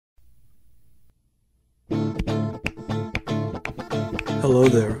Hello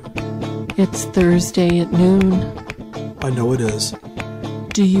there. It's Thursday at noon. I know it is.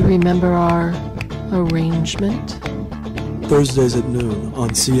 Do you remember our arrangement? Thursdays at noon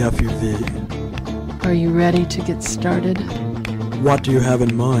on CFUV. Are you ready to get started? What do you have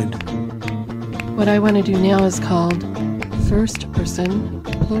in mind? What I want to do now is called first person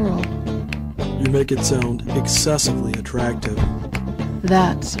plural. You make it sound excessively attractive.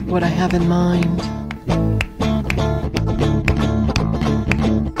 That's what I have in mind.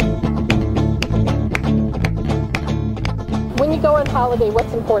 When you go on holiday,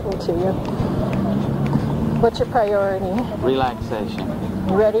 what's important to you? What's your priority? Relaxation.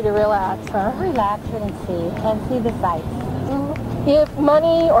 Ready to relax, huh? Relax and see the sights. If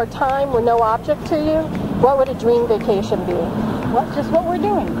money or time were no object to you, what would a dream vacation be? Just what we're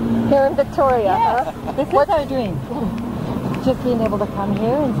doing. Here in Victoria, Yes, huh? this is our dream. Just being able to come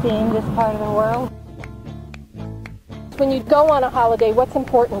here and seeing this part of the world. When you go on a holiday, what's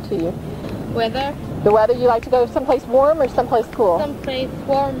important to you? Weather. The weather, you like to go someplace warm or someplace cool? Someplace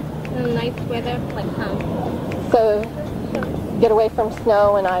warm and nice weather, like So, get away from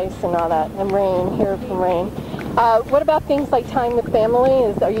snow and ice and all that, and rain, here from rain. What about things like time with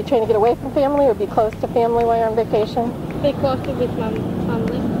family? Are you trying to get away from family or be close to family while you're on vacation? Be closer with my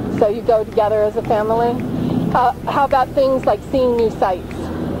family. So you go together as a family? How about things like seeing new sights,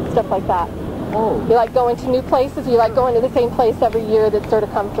 stuff like that? Oh, You like going to new places, or you like going to the same place every year that's sort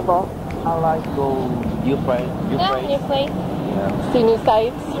of comfortable? I like to go new place. New place. Yeah. See new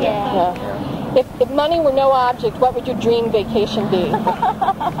sights? Yeah. If money were no object, what would your dream vacation be?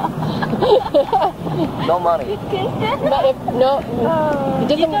 No money. It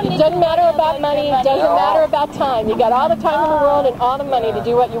doesn't matter about money, it doesn't matter about time. You got all the time in the world and all the money to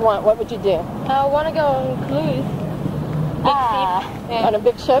do what you want. What would you do? I want to go on cruise. Big ship. Yeah. On a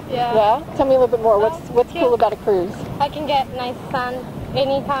big ship? Yeah. Tell me a little bit more. What's cool about a cruise? I can get nice sun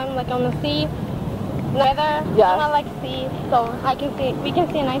anytime, like on the sea. Weather. Yeah. And I like sea, so we can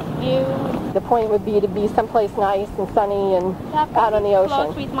see a nice view. The point would be to be someplace nice and sunny and out on the Close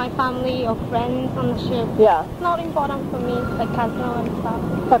ocean. with my family or friends on the ship. Yeah. It's not important for me, like casino and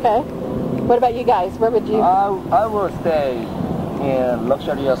stuff. Okay. What about you guys? Where would you? I will stay in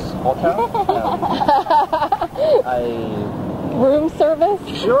luxurious hotel. Room service?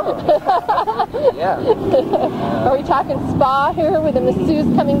 Sure. Yeah. Are we talking spa here with the masseuse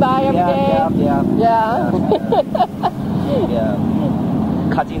coming by every day? Yeah. Yeah.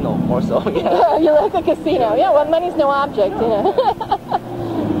 Casino also. Yeah. You like a casino? Yeah. Well, money's no object, you know.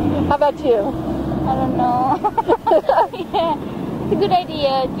 How about you? I don't know. Yeah. It's a good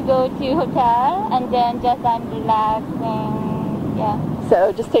idea to go to hotel and then just relaxing. Yeah.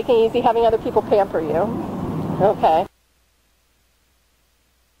 So just taking it easy, having other people pamper you. Okay.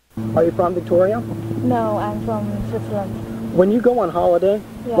 Are you from Victoria? No, I'm from Switzerland. When you go on holiday,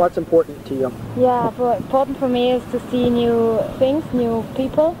 Yeah. what's important to you? Yeah, important for me is to see new things, new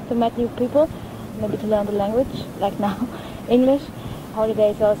people, to meet new people, maybe to learn the language, like now, English.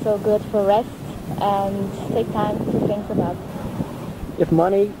 Holiday is also good for rest and take time to think about. If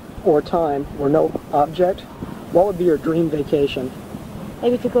money or time were no object, what would be your dream vacation?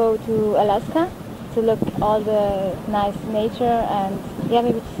 Maybe to go to Alaska, to look all the nice nature and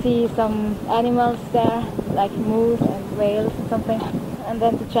maybe to see some animals there, like moose and whales and something, and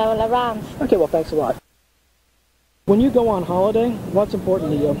then to travel around. Okay, well, thanks a lot. When you go on holiday, what's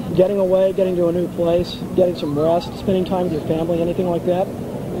important to you? Getting away, getting to a new place, getting some rest, spending time with your family, anything like that?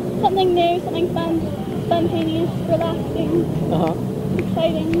 Something new, something fun, spontaneous, relaxing,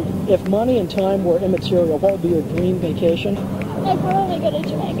 exciting. If money and time were immaterial, what would be your dream vacation? I'd probably go to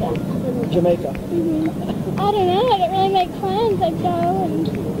Jamaica. Jamaica. I don't know, I don't really make plans. I'd go and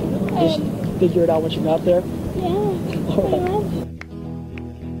Just figure it out once you got there? yeah, pretty much.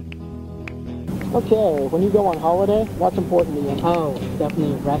 Okay, when you go on holiday, what's important to you? Oh,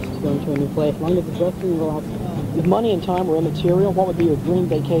 definitely rest, going to a new place. As long as it's resting and relaxing. If money and time were immaterial, what would be your dream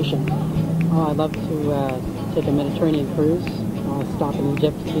vacation? Oh, I'd love to take a Mediterranean cruise, stop in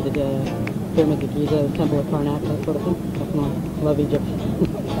Egypt, see the pyramids of Giza, the Temple of Karnak, that sort of thing. Definitely love Egypt.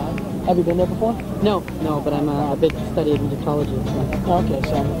 Have you been there before? No, but I'm a big study of Egyptology. So. Okay,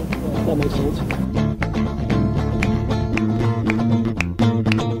 so that makes sense.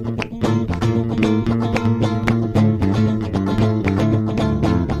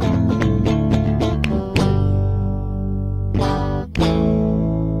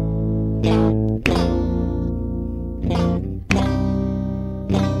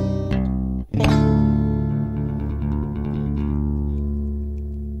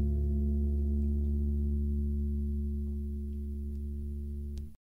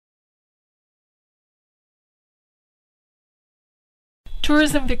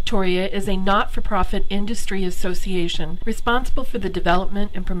 Tourism Victoria is a not-for-profit industry association responsible for the development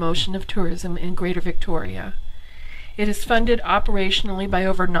and promotion of tourism in Greater Victoria. It is funded operationally by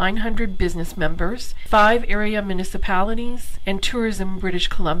over 900 business members, 5 area municipalities, and Tourism British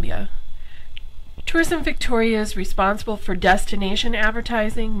Columbia. Tourism Victoria is responsible for destination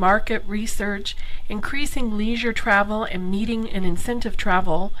advertising, market research, increasing leisure travel, and meeting and incentive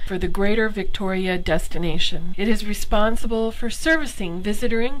travel for the Greater Victoria destination. It is responsible for servicing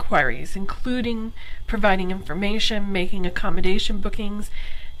visitor inquiries, including providing information, making accommodation bookings,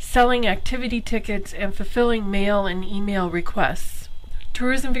 selling activity tickets, and fulfilling mail and email requests.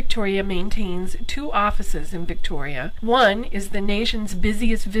 Tourism Victoria maintains 2 offices in Victoria. One is the nation's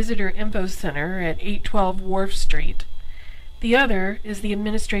busiest visitor info center at 812 Wharf Street. The other is the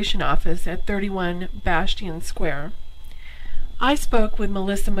administration office at 31 Bastion Square. I spoke with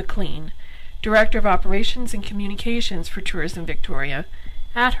Melissa McLean, Director of Operations and Communications for Tourism Victoria,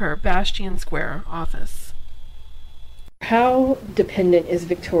 at her Bastion Square office. How dependent is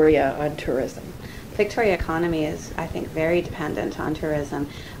Victoria on tourism? Victoria economy is, I think, very dependent on tourism.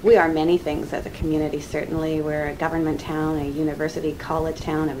 We are many things as a community, certainly. We're a government town, a university college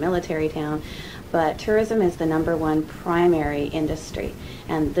town, a military town, but tourism is the #1 primary industry.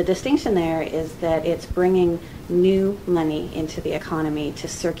 And the distinction there is that it's bringing new money into the economy to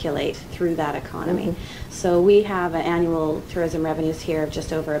circulate through that economy. So we have annual tourism revenues here of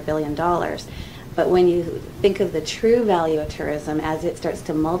just over $1 billion. But when you think of the true value of tourism as it starts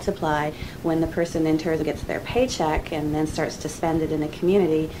to multiply when the person in tourism gets their paycheck and then starts to spend it in a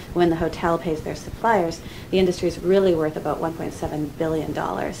community, when the hotel pays their suppliers, the industry is really worth about $1.7 billion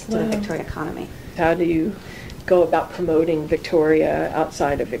to the Victoria economy. How do you go about promoting Victoria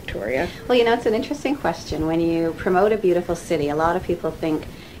outside of Victoria? Well, you know, it's an interesting question. When you promote a beautiful city, a lot of people think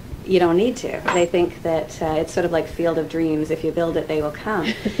you don't need to. They think that it's sort of like Field of Dreams. If you build it, they will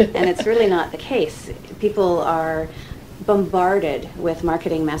come. And it's really not the case. People are bombarded with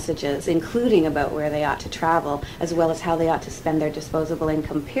marketing messages, including about where they ought to travel, as well as how they ought to spend their disposable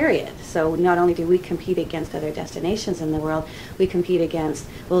income, period. So not only do we compete against other destinations in the world, we compete against,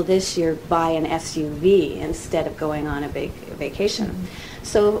 well, this year buy an SUV instead of going on a big vacation.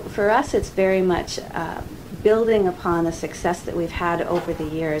 So for us, it's very much building upon the success that we've had over the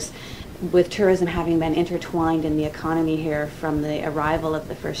years with tourism having been intertwined in the economy here from the arrival of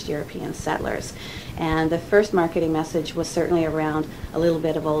the first European settlers. And the first marketing message was certainly around a little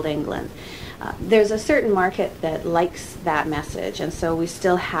bit of Old England. There's a certain market that likes that message, and so we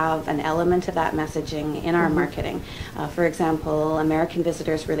still have an element of that messaging in our marketing. For example, American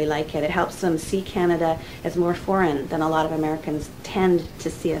visitors really like it. It helps them see Canada as more foreign than a lot of Americans tend to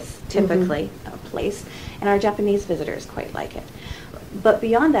see us typically place, and our Japanese visitors quite like it. But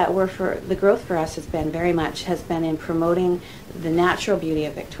beyond that, the growth for us has been in promoting the natural beauty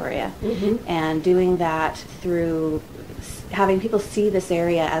of Victoria and doing that through having people see this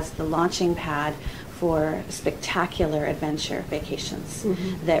area as the launching pad for spectacular adventure vacations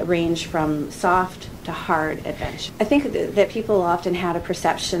that range from soft to hard adventure. I think that people often had a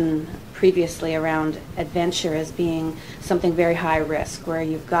perception previously around adventure as being something very high risk, where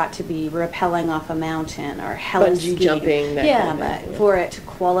you've got to be rappelling off a mountain or bungee jumping. For it to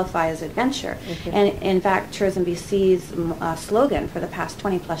qualify as adventure. And in fact, Tourism BC's slogan for the past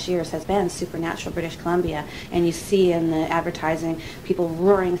 20 plus years has been Supernatural British Columbia, and you see in the advertising people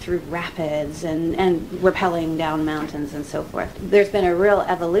roaring through rapids and rappelling down mountains and so forth. There's been a real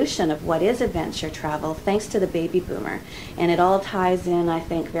evolution of what is adventure travel thanks to the baby boomer, and it all ties in, I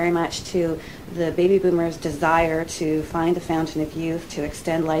think, very much to the baby boomers' desire to find the fountain of youth, to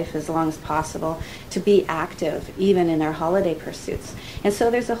extend life as long as possible, to be active even in their holiday pursuits. And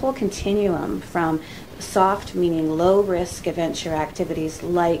so there's a whole continuum from soft, meaning low-risk adventure activities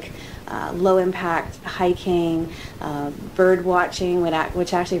like low-impact hiking, bird watching,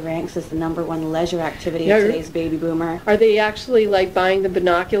 which actually ranks as the #1 leisure activity of today's baby boomer. Are they actually like buying the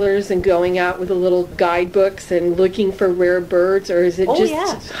binoculars and going out with the little guidebooks and looking for rare birds, or is it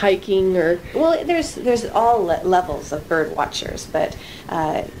just hiking? Or well, there's all levels of bird watchers, but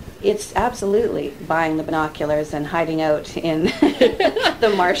it's absolutely buying the binoculars and hiding out in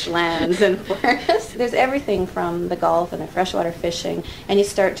the marshlands and forests. There's everything from the golf and the freshwater fishing, and you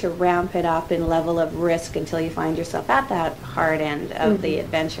start to ramp it up in level of risk until you find yourself at that hard end of the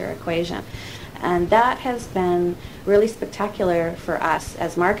adventure equation. And that has been really spectacular for us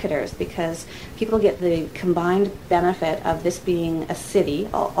as marketers, because people get the combined benefit of this being a city,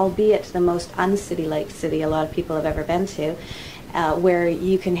 albeit the most uncity-like city a lot of people have ever been to, where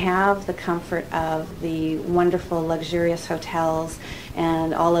you can have the comfort of the wonderful, luxurious hotels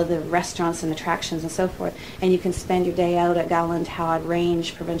and all of the restaurants and attractions and so forth, and you can spend your day out at Gowland Howard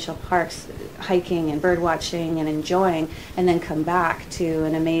Range Provincial Parks hiking and bird watching and enjoying, and then come back to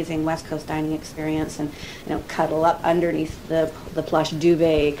an amazing West Coast dining experience and cuddle up underneath the plush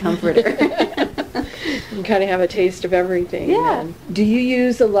duvet comforter. You kind of have a taste of everything. Yeah. Then. Do you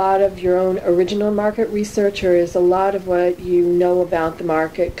use a lot of your own original market research, or is a lot of what you know about the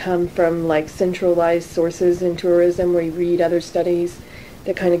market come from like centralized sources in tourism where you read other studies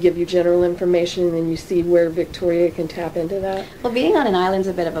that kind of give you general information and then you see where Victoria can tap into that? Well, being on an island is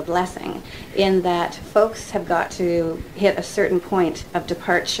a bit of a blessing in that folks have got to hit a certain point of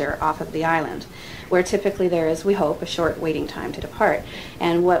departure off of the island, where typically there is, we hope, a short waiting time to depart.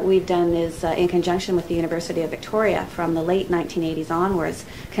 And what we've done is, in conjunction with the University of Victoria, from the late 1980s onwards,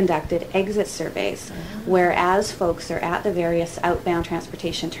 conducted exit surveys, where as folks are at the various outbound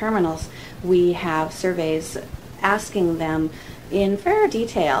transportation terminals, we have surveys asking them in fair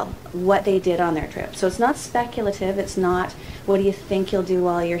detail what they did on their trip. So it's not speculative, it's not what do you think you'll do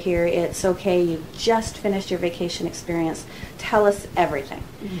while you're here, it's okay, you just finished your vacation experience, tell us everything.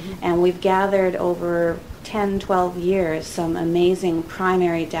 And we've gathered over 10, 12 years some amazing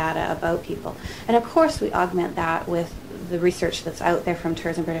primary data about people. And of course we augment that with the research that's out there from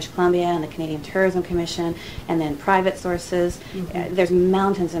Tourism British Columbia and the Canadian Tourism Commission, and then private sources. There's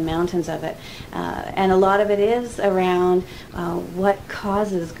mountains and mountains of it. And a lot of it is around what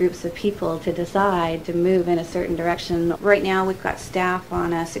causes groups of people to decide to move in a certain direction. Right now we've got staff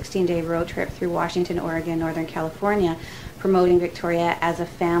on a 16-day road trip through Washington, Oregon, Northern California, promoting Victoria as a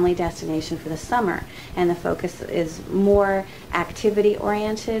family destination for the summer. And the focus is more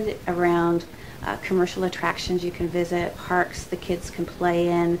activity-oriented around commercial attractions you can visit, parks the kids can play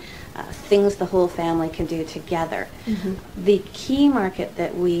in, things the whole family can do together. The key market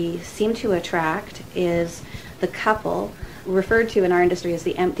that we seem to attract is the couple, referred to in our industry as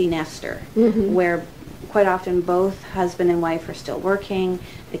the empty nester, where quite often both husband and wife are still working,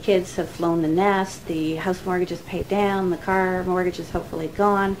 the kids have flown the nest, the house mortgage is paid down, the car mortgage is hopefully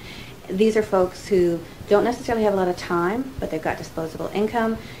gone. These are folks who don't necessarily have a lot of time, but they've got disposable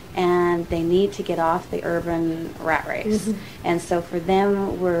income, and they need to get off the urban rat race. And so for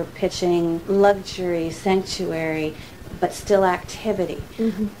them, we're pitching luxury, sanctuary, but still activity.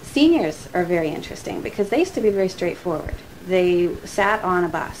 Seniors are very interesting because they used to be very straightforward. They sat on a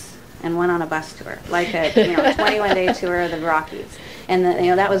bus and went on a bus tour, like a 21-day tour of the Rockies. And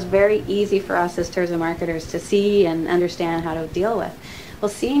that was very easy for us as tourism marketers to see and understand how to deal with. Well,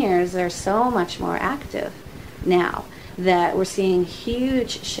 seniors are so much more active now that we're seeing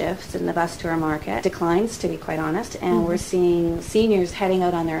huge shifts in the bus tour market, declines to be quite honest, and we're seeing seniors heading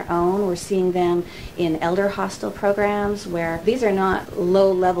out on their own. We're seeing them in elder hostel programs where these are not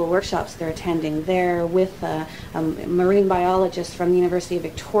low-level workshops they're attending. They're with a marine biologist from the University of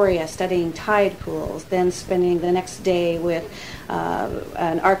Victoria studying tide pools, then spending the next day with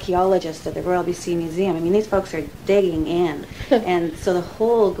an archaeologist at the Royal BC Museum. I mean, these folks are digging in. And so the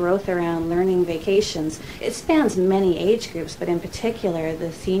whole growth around learning vacations, it spans many age groups, but in particular,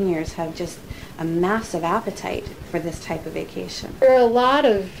 the seniors have just a massive appetite for this type of vacation. There are a lot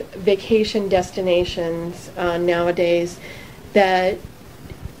of vacation destinations nowadays that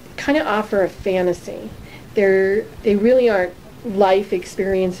kind of offer a fantasy. They really aren't life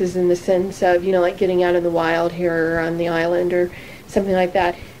experiences in the sense of, like getting out in the wild here or on the island or something like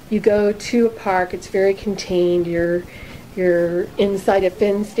that. You go to a park, it's very contained, you're inside a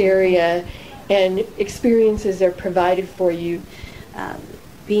fenced area, and experiences are provided for you.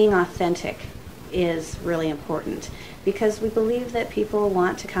 Being authentic is really important because we believe that people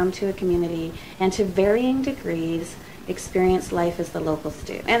want to come to a community and to varying degrees experience life as the locals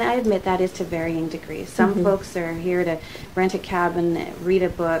do. And I admit that is to varying degrees. Some folks are here to rent a cabin, read a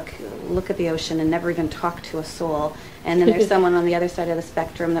book, look at the ocean, and never even talk to a soul. And then there's someone on the other side of the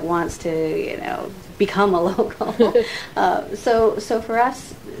spectrum that wants to, become a local. So for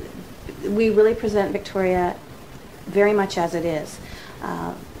us, we really present Victoria very much as it is.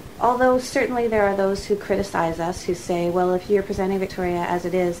 Although certainly there are those who criticize us, who say, well, if you're presenting Victoria as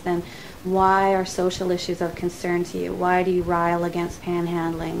it is, then why are social issues of concern to you? Why do you rile against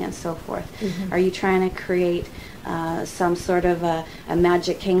panhandling and so forth? Are you trying to create some sort of a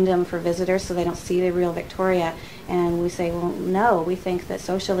magic kingdom for visitors so they don't see the real Victoria? And we say, well, no, we think that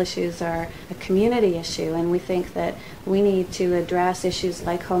social issues are a community issue, and we think that we need to address issues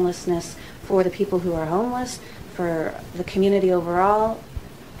like homelessness for the people who are homeless, for the community overall,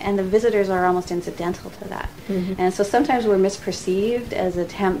 and the visitors are almost incidental to that. And so sometimes we're misperceived as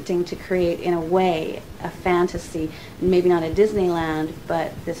attempting to create, in a way, a fantasy, maybe not a Disneyland,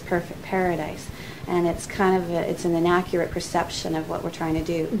 but this perfect paradise. And it's kind of it's an inaccurate perception of what we're trying to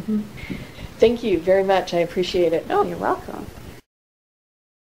do. Thank you very much. I appreciate it. Oh, you're welcome.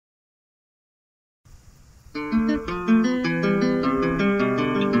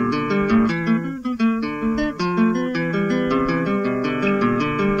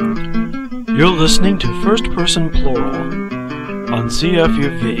 You're listening to First Person Plural on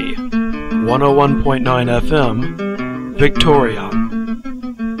CFUV 101.9 FM, Victoria.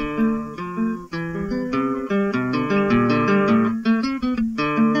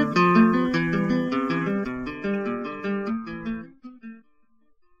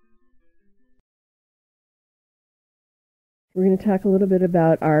 We're going to talk a little bit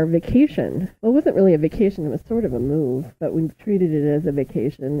about our vacation. Well, it wasn't really a vacation, it was sort of a move, but we treated it as a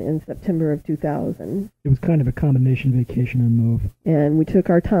vacation in September of 2000. It was kind of a combination vacation and move. And we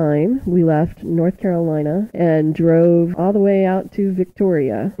took our time. We left North Carolina and drove all the way out to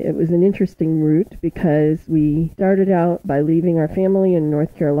Victoria. It was an interesting route because we started out by leaving our family in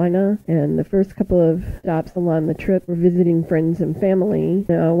North Carolina, and the first couple of stops along the trip were visiting friends and family.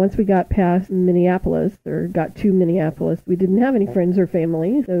 Once we got past Minneapolis, or got to Minneapolis, we didn't have any friends or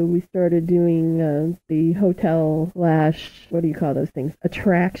family, so we started doing the hotel / what do you call those things?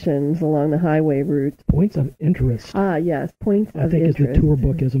 Attractions along the highway route. Points of interest. Ah, yes, points of interest. I think is the tour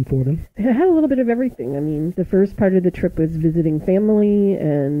bookism for them. It had a little bit of everything. I mean, the first part of the trip was visiting family,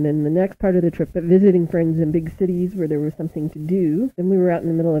 and then the next part of the trip, visiting friends in big cities where there was something to do. Then we were out in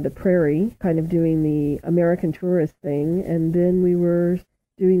the middle of the prairie, kind of doing the American tourist thing, and then we were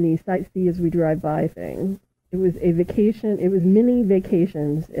doing the sightsee as we drive by thing. It was a vacation. It was many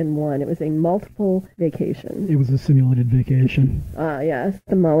vacations in one. It was a multiple vacation. It was a simulated vacation. Yes.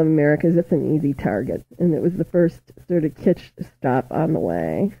 The Mall of Americas, it's an easy target. And it was the first sort of kitsch stop on the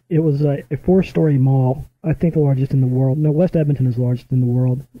way. It was a 4-story mall, I think the largest in the world. No, West Edmonton is largest in the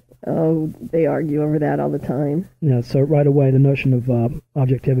world. Oh, they argue over that all the time. Yeah, so right away the notion of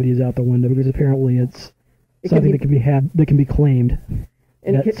objectivity is out the window because apparently it's something that can be claimed.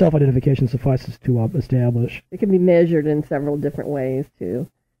 And that self-identification suffices to establish. It can be measured in several different ways, too.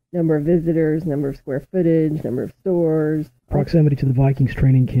 Number of visitors, number of square footage, number of stores. Proximity to the Vikings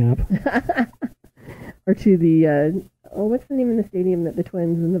training camp. Or to the, what's the name of the stadium that the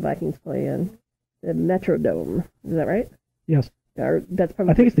Twins and the Vikings play in? The Metrodome. Is that right? Yes. Or that's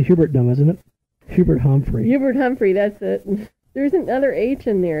probably. I think it's the Hubert Dome, isn't it? Hubert Humphrey. Hubert Humphrey, that's it. There's another H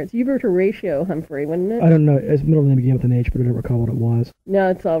in there. It's Hubert Horatio Humphrey, wasn't it? I don't know. Its middle name began with an H, but I don't recall what it was. No,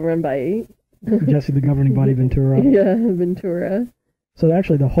 it's all run by Jesse, the governing body, Ventura. Yeah, Ventura. So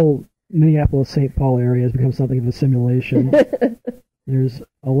actually the whole Minneapolis-St. Paul area has become something of a simulation. There's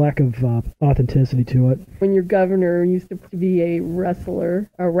a lack of authenticity to it. When your governor used to be a wrestler.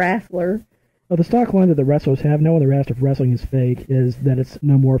 Well, the stock line that the wrestlers have, no one the rest of wrestling is fake, is that it's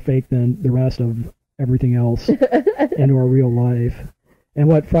no more fake than the rest of everything else into our real life. And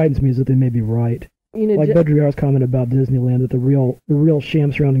what frightens me is that they may be right. Like Baudrillard's comment about Disneyland, that the real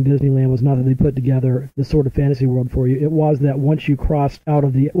sham surrounding Disneyland was not that they put together this sort of fantasy world for you. It was that once you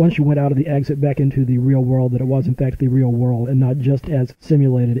went out of the exit back into the real world, that it was in fact the real world and not just as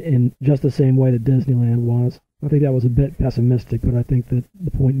simulated in just the same way that Disneyland was. I think that was a bit pessimistic, but I think that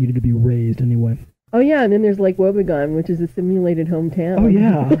the point needed to be raised anyway. Oh, yeah, and then there's Lake Wobegon, which is a simulated hometown. Oh,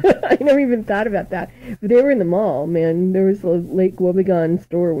 yeah. I never even thought about that. But they were in the mall, man. There was a Lake Wobegon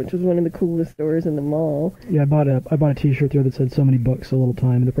store, which was one of the coolest stores in the mall. Yeah, I bought a T-shirt there that said "So many books, so little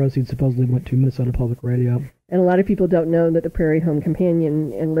time," and the proceeds supposedly went to Minnesota Public Radio. And a lot of people don't know that the Prairie Home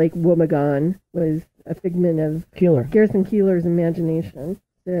Companion in Lake Wobegon was a figment of Garrison Keillor's imagination.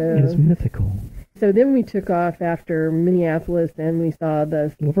 So, it's mythical. So then we took off after Minneapolis, and we saw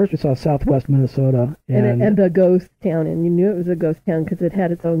Well, first we saw southwest Minnesota. And the ghost town, and you knew it was a ghost town because it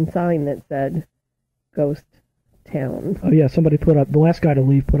had its own sign that said ghost town. Oh, yeah, the last guy to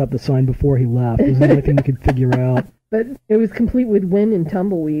leave put up the sign before he left. It was the only thing we could figure out. But it was complete with wind and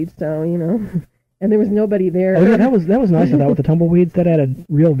tumbleweed, so, and there was nobody there. Oh, yeah, that was nice of that with the tumbleweeds. That added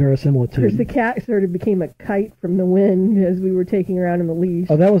real verisimilitude. Of course, the cat sort of became a kite from the wind as we were taking her out on the leash.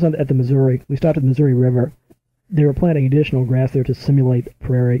 Oh, that was at the Missouri. We stopped at the Missouri River. They were planting additional grass there to simulate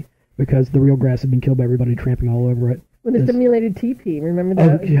prairie because the real grass had been killed by everybody tramping all over it. With a simulated teepee, remember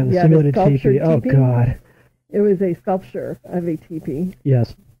that? Oh, yeah, the simulated teepee. Oh, God. It was a sculpture of a teepee.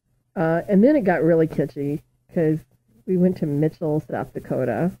 Yes. And then it got really kitschy because we went to Mitchell, South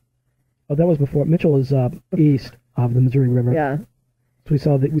Dakota. Oh, that was before. Mitchell is east of the Missouri River. Yeah.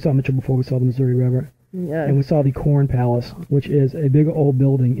 So we saw Mitchell before we saw the Missouri River. Yes. And we saw the Corn Palace, which is a big old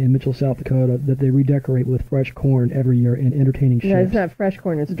building in Mitchell, South Dakota, that they redecorate with fresh corn every year in entertaining shapes. No, it's not fresh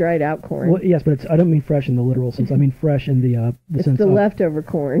corn, it's dried out corn. Well, yes, but I don't mean fresh in the literal sense. I mean fresh in the it's sense the of leftover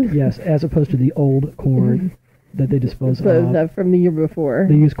corn. Yes, as opposed to the old corn that they dispose of from the year before.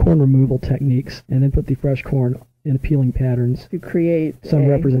 They use corn removal techniques and then put the fresh corn in appealing patterns to create some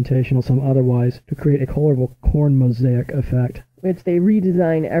representational, some otherwise, to create a colorful corn mosaic effect, which they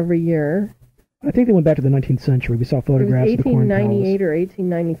redesign every year. I think they went back to the 19th century. We saw photographs of the Corn Palace. 1898 or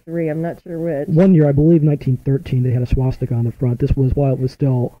 1893, I'm not sure which. One year, I believe 1913, they had a swastika on the front. This was while it was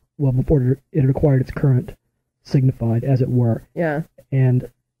still, before it had acquired its current signified, as it were. Yeah.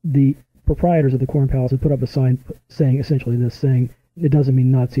 And the proprietors of the Corn Palace had put up a sign saying essentially this, saying, it doesn't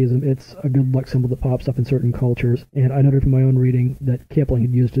mean Nazism, it's a good luck symbol that pops up in certain cultures. And I noted from my own reading that Kipling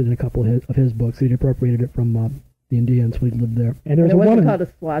had used it in a couple of his books. He'd appropriated it from the Indians when he lived there. And it wasn't called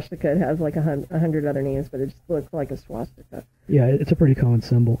a swastika. It has like 100 other names, but it just looks like a swastika. Yeah, it's a pretty common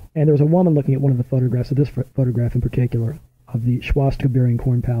symbol. And there was a woman looking at one of the photographs, of this photograph in particular, of the swastika-bearing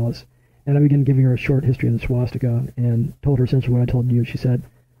Corn Palace. And I began giving her a short history of the swastika and told her essentially what I told you. She said,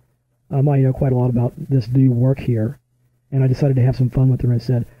 I know quite a lot about this. Do you work here? And I decided to have some fun with her. I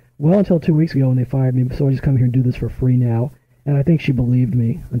said, well, until 2 weeks ago when they fired me, so I just come here and do this for free now. And I think she believed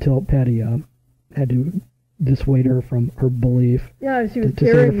me until Patty had to dissuade her from her belief. Yeah, she was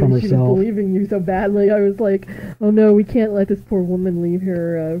scaring me. She was believing you so badly. I was like, oh no, we can't let this poor woman leave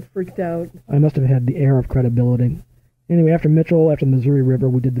here freaked out. I must have had the air of credibility. Anyway, after Mitchell, after the Missouri River,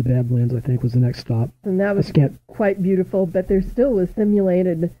 we did the Badlands, I think, was the next stop. And that was quite beautiful, but there still was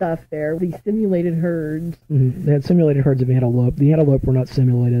simulated stuff there. We simulated herds. Mm-hmm. They had simulated herds of antelope. The antelope were not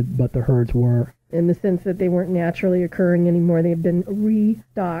simulated, but the herds were. In the sense that they weren't naturally occurring anymore. They had been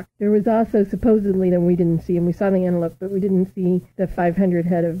restocked. There was also supposedly that we didn't see, and we saw the antelope, but we didn't see the 500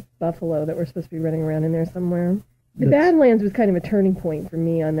 head of buffalo that were supposed to be running around in there somewhere. The Badlands was kind of a turning point for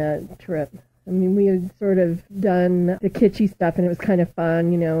me on that trip. I mean, we had sort of done the kitschy stuff, and it was kind of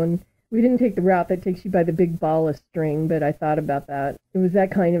fun, and we didn't take the route that takes you by the big ball of string, but I thought about that. It was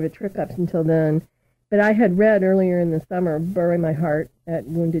that kind of a trip up until then. But I had read earlier in the summer, Bury My Heart at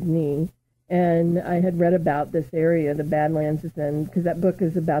Wounded Knee, and I had read about this area, the Badlands, because that book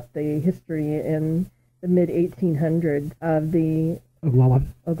is about the history in the mid-1800s of the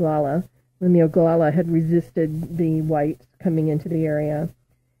Oglala, when the Oglala had resisted the whites coming into the area.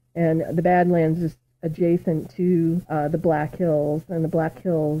 And the Badlands is adjacent to the Black Hills, and the Black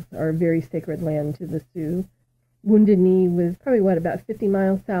Hills are very sacred land to the Sioux. Wounded Knee was probably, about 50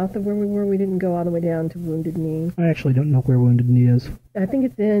 miles south of where we were. We didn't go all the way down to Wounded Knee. I actually don't know where Wounded Knee is. I think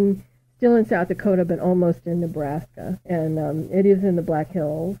it's still in South Dakota, but almost in Nebraska, and it is in the Black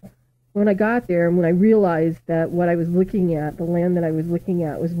Hills. When I got there, and when I realized that what I was looking at, the land that I was looking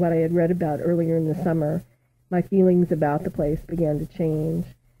at, was what I had read about earlier in the summer, my feelings about the place began to change.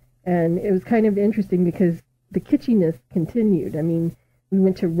 And it was kind of interesting because the kitschiness continued. I mean, we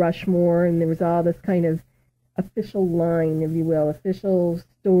went to Rushmore, and there was all this kind of official line, if you will, official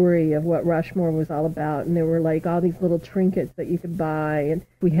story of what Rushmore was all about. And there were like all these little trinkets that you could buy. And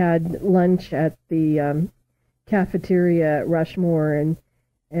we had lunch at the cafeteria at Rushmore, and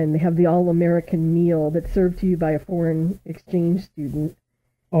they have the all-American meal that's served to you by a foreign exchange student.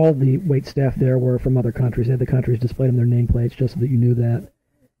 All the wait staff there were from other countries. They had the countries displayed on their nameplates just so that you knew that.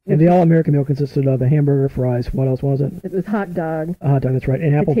 And the all-American meal consisted of a hamburger, fries. What else was it? It was hot dog. A hot dog, that's right.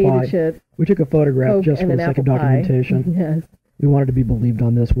 And apple potato pie. Chips, we took a photograph Coke, just for the sake of documentation. Yes. We wanted to be believed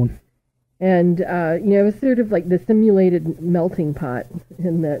on this one. And, it was sort of like the simulated melting pot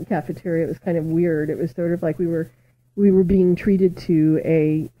in the cafeteria. It was kind of weird. It was sort of like we were being treated to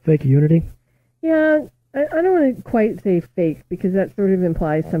a... Fake unity? Yeah, I don't want to quite say fake, because that sort of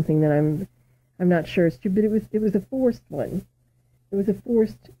implies something that I'm not sure is true, but it was a forced one. It was a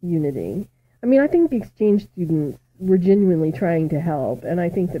forced unity. I mean, I think the exchange students were genuinely trying to help, and I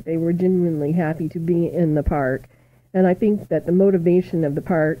think that they were genuinely happy to be in the park. And I think that the motivation of the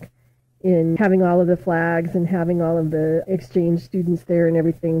park in having all of the flags and having all of the exchange students there and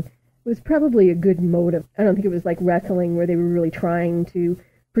everything was probably a good motive. I don't think it was like wrestling where they were really trying to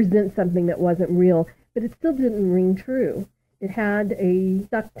present something that wasn't real, but it still didn't ring true. It had a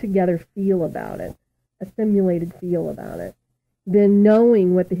stuck-together feel about it, a simulated feel about it. Then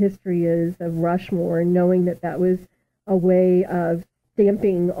knowing what the history is of Rushmore, and knowing that that was a way of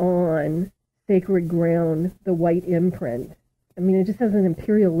stamping on sacred ground the white imprint. I mean, it just has an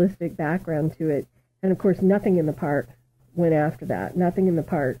imperialistic background to it. And, of course, nothing in the park went after that. Nothing in the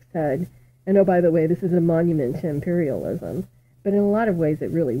park said, and oh, by the way, this is a monument to imperialism. But in a lot of ways, it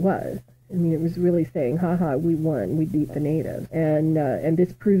really was. I mean, it was really saying, ha-ha, we won, we beat the natives. And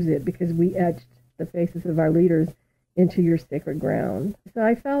this proves it, because we etched the faces of our leaders into your sacred ground. So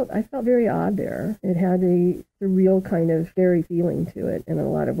I felt very odd there. It had a surreal kind of scary feeling to it in a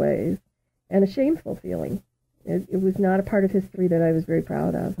lot of ways, and a shameful feeling. It was not a part of history that I was very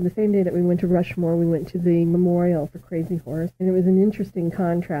proud of. On the same day that we went to Rushmore, we went to the memorial for Crazy Horse, and it was an interesting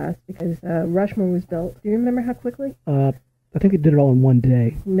contrast because Rushmore was built. Do you remember how quickly? I think they did it all in one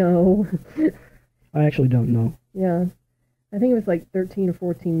day. No. I actually don't know. Yeah. I think it was like 13 or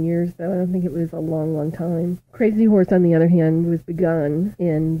 14 years, though. I don't think it was a long, long time. Crazy Horse, on the other hand, was begun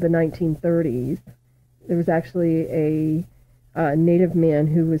in the 1930s. There was actually a native man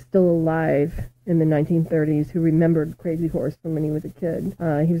who was still alive in the 1930s who remembered Crazy Horse from when he was a kid.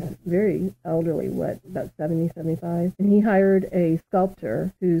 He was very elderly, about 70, 75. And he hired a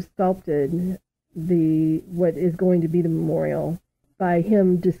sculptor who sculpted what is going to be the memorial by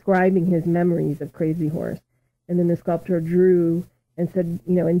him describing his memories of Crazy Horse. And then the sculptor drew and said,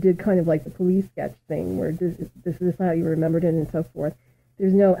 and did kind of like the police sketch thing where this is how you remembered it and so forth.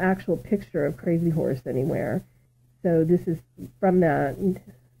 There's no actual picture of Crazy Horse anywhere. So this is from that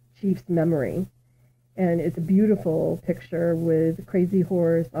chief's memory. And it's a beautiful picture with Crazy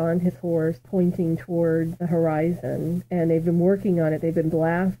Horse on his horse pointing toward the horizon. And they've been working on it. They've been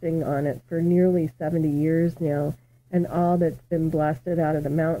blasting on it for nearly 70 years now. And all that's been blasted out of the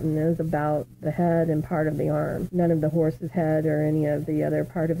mountain is about the head and part of the arm. None of the horse's head or any of the other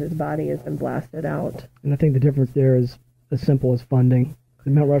part of his body has been blasted out. And I think the difference there is as simple as funding.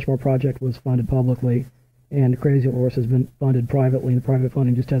 The Mount Rushmore project was funded publicly, and Crazy Horse has been funded privately, and the private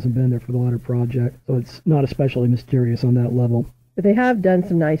funding just hasn't been there for the latter project. So it's not especially mysterious on that level. But they have done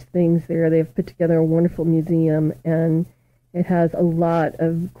some nice things there. They've put together a wonderful museum, and it has a lot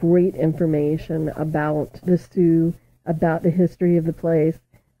of great information about the Sioux, about the history of the place,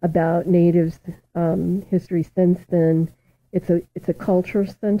 about natives' history since then. It's a culture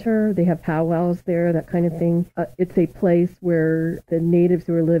center. They have powwows there, that kind of thing. It's a place where the natives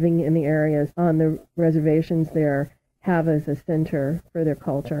who are living in the areas on the reservations there have as a center for their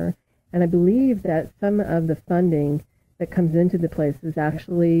culture. And I believe that some of the funding that comes into the place has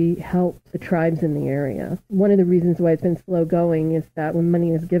actually helped the tribes in the area. One of the reasons why it's been slow going is that when money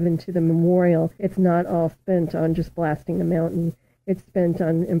is given to the memorial, it's not all spent on just blasting the mountain. It's spent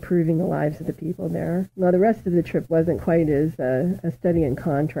on improving the lives of the people there. Well, the rest of the trip wasn't quite as a study in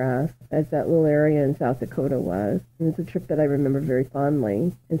contrast as that little area in South Dakota was. And it's a trip that I remember very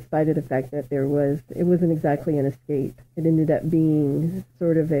fondly, in spite of the fact that it wasn't exactly an escape. It ended up being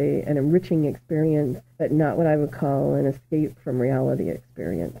sort of an enriching experience, but not what I would call an escape from reality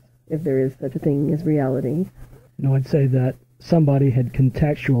experience, if there is such a thing as reality. No, I'd say that somebody had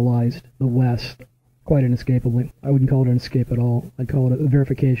contextualized the West quite inescapably. I wouldn't call it an escape at all. I'd call it a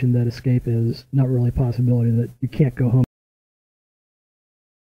verification that escape is not really a possibility, that you can't go home.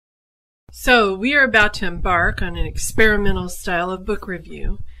 So we are about to embark on an experimental style of book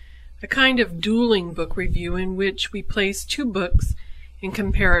review, a kind of dueling book review in which we place two books in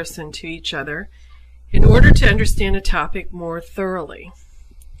comparison to each other in order to understand a topic more thoroughly.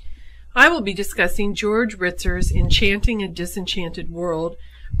 I will be discussing George Ritzer's Enchanting a Disenchanted World,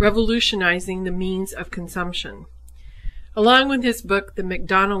 Revolutionizing the Means of Consumption. Along with his book, The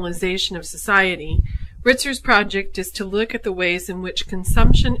McDonaldization of Society, Ritzer's project is to look at the ways in which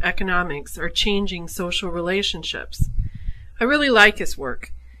consumption economics are changing social relationships. I really like his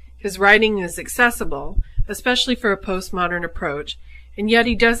work. His writing is accessible, especially for a postmodern approach, and yet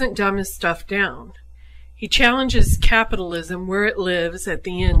he doesn't dumb his stuff down. He challenges capitalism where it lives at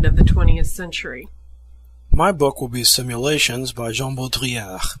the end of the 20th century. My book will be Simulations by Jean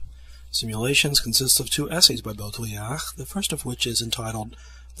Baudrillard. Simulations consists of two essays by Baudrillard, the first of which is entitled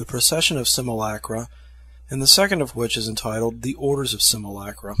The Procession of Simulacra, and the second of which is entitled The Orders of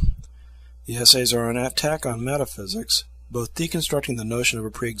Simulacra. The essays are an attack on metaphysics, both deconstructing the notion of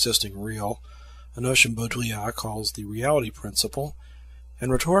a pre-existing real, a notion Baudrillard calls the reality principle, and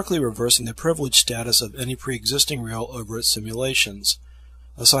rhetorically reversing the privileged status of any pre-existing real over its simulations,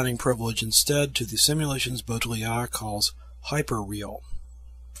 assigning privilege instead to the simulations Baudrillard calls hyperreal.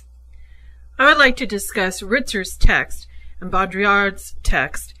 I would like to discuss Ritzer's text and Baudrillard's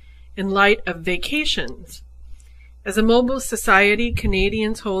text in light of vacations. As a mobile society,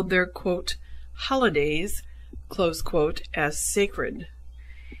 Canadians hold their, quote, holidays, close quote, as sacred.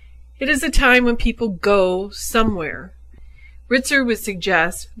 It is a time when people go somewhere. Ritzer would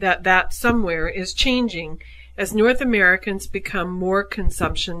suggest that that somewhere is changing as North Americans become more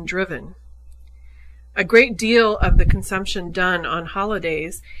consumption-driven. A great deal of the consumption done on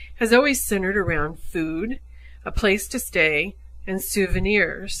holidays has always centered around food, a place to stay, and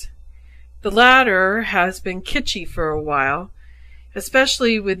souvenirs. The latter has been kitschy for a while,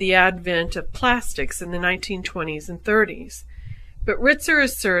 especially with the advent of plastics in the 1920s and 30s. But Ritzer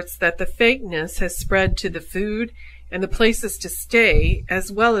asserts that the fakeness has spread to the food and the places to stay,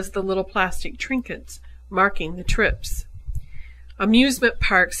 as well as the little plastic trinkets marking the trips. Amusement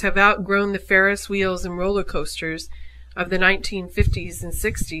parks have outgrown the Ferris wheels and roller coasters of the 1950s and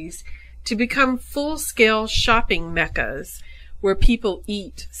 60s to become full-scale shopping meccas where people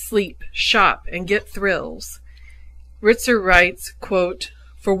eat, sleep, shop, and get thrills. Ritzer writes, quote,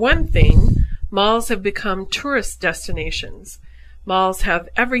 "For one thing, malls have become tourist destinations. Malls have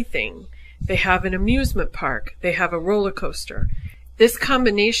everything. They have an amusement park. They have a roller coaster. This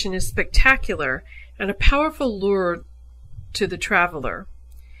combination is spectacular and a powerful lure to the traveler.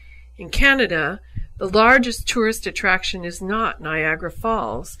 In Canada, the largest tourist attraction is not Niagara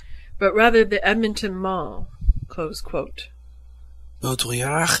Falls, but rather the Edmonton Mall." Close quote.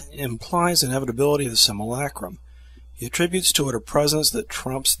 Baudrillard implies inevitability of the simulacrum. He attributes to it a presence that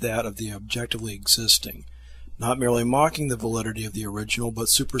trumps that of the objectively existing, not merely mocking the validity of the original, but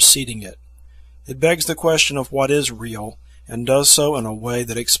superseding it. It begs the question of what is real, and does so in a way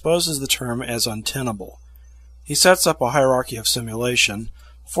that exposes the term as untenable. He sets up a hierarchy of simulation,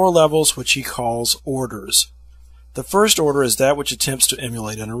 4 levels which he calls orders. The first order is that which attempts to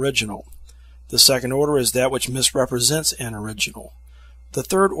emulate an original. The second order is that which misrepresents an original. The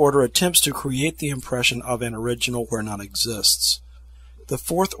third order attempts to create the impression of an original where none exists. The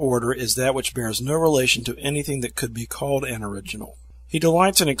fourth order is that which bears no relation to anything that could be called an original. He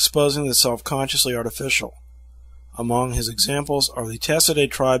delights in exposing the self-consciously artificial. Among his examples are the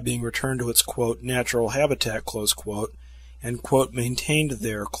Tessidae tribe being returned to its, quote, natural habitat, close quote, and, quote, maintained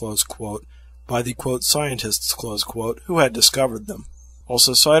there, close quote, by the, quote, scientists, close quote, who had discovered them.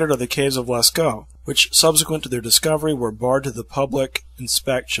 Also cited are the caves of Lascaux, which, subsequent to their discovery, were barred to the public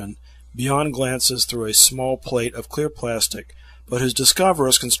inspection beyond glances through a small plate of clear plastic, but whose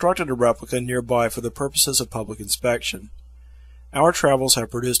discoverers constructed a replica nearby for the purposes of public inspection. Our travels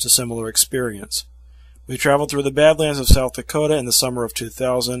have produced a similar experience. We traveled through the Badlands of South Dakota in the summer of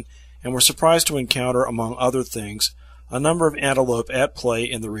 2000 and were surprised to encounter, among other things, a number of antelope at play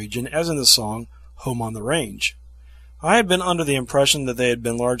in the region, as in the song Home on the Range. I had been under the impression that they had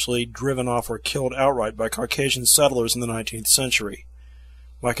been largely driven off or killed outright by Caucasian settlers in the 19th century.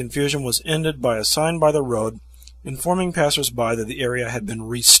 My confusion was ended by a sign by the road informing passers-by that the area had been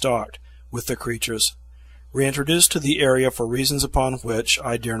restocked with the creatures, reintroduced to the area for reasons upon which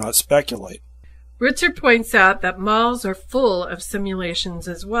I dare not speculate. Ritzer points out that malls are full of simulations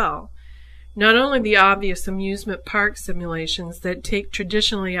as well. Not only the obvious amusement park simulations that take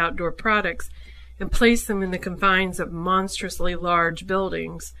traditionally outdoor products and place them in the confines of monstrously large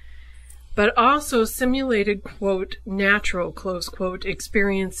buildings, but also simulated, quote, natural, close quote,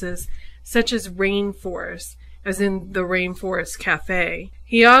 experiences such as rainforests, as in the Rainforest Cafe.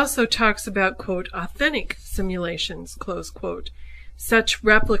 He also talks about, quote, authentic simulations, close quote, such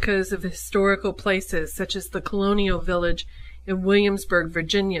replicas of historical places such as the Colonial Village in Williamsburg,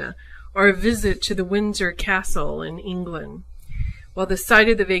 Virginia, or a visit to the Windsor Castle in England. While the site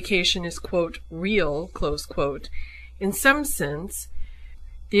of the vacation is, quote, real, close quote, in some sense,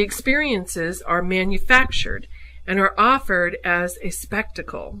 the experiences are manufactured and are offered as a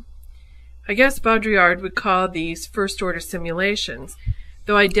spectacle. I guess Baudrillard would call these first-order simulations,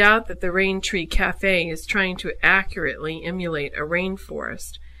 though I doubt that the Raintree Cafe is trying to accurately emulate a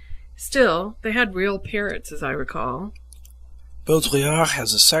rainforest. Still, they had real parrots, as I recall. Baudrillard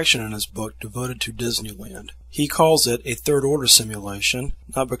has a section in his book devoted to Disneyland. He calls it a third-order simulation,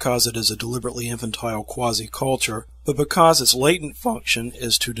 not because it is a deliberately infantile quasi-culture, but because its latent function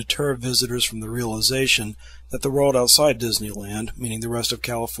is to deter visitors from the realization that the world outside Disneyland, meaning the rest of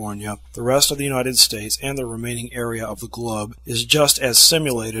California, the rest of the United States, and the remaining area of the globe, is just as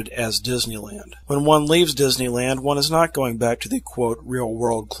simulated as Disneyland. When one leaves Disneyland, one is not going back to the, quote, real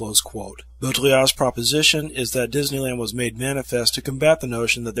world, close quote. Baudrillard's proposition is that Disneyland was made manifest to combat the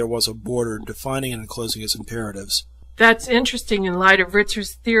notion that there was a border defining and enclosing its imperatives. That's interesting in light of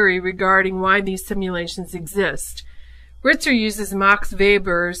Ritzer's theory regarding why these simulations exist. Ritzer uses Max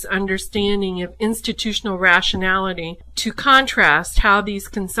Weber's understanding of institutional rationality to contrast how these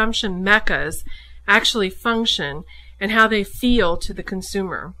consumption meccas actually function and how they feel to the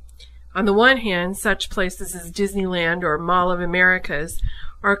consumer. On the one hand, such places as Disneyland or Mall of Americas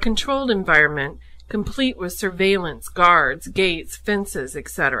are a controlled environment, complete with surveillance, guards, gates, fences,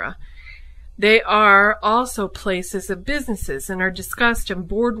 etc. They are also places of businesses and are discussed in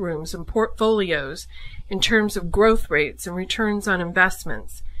boardrooms and portfolios in terms of growth rates and returns on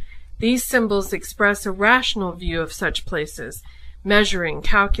investments. These symbols express a rational view of such places, measuring,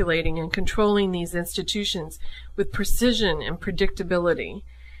 calculating, and controlling these institutions with precision and predictability.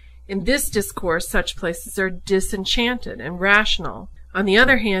 In this discourse, such places are disenchanted and rational. On the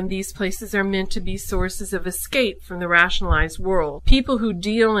other hand, these places are meant to be sources of escape from the rationalized world. People who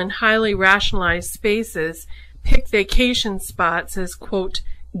deal in highly rationalized spaces pick vacation spots as, quote,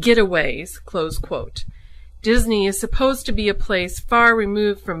 getaways, close quote. Disney is supposed to be a place far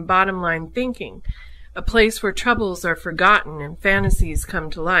removed from bottom-line thinking, a place where troubles are forgotten and fantasies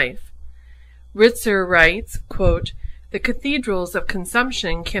come to life. Ritzer writes, quote, the cathedrals of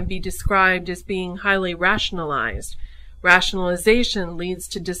consumption can be described as being highly rationalized. Rationalization leads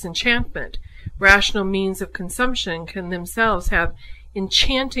to disenchantment. Rational means of consumption can themselves have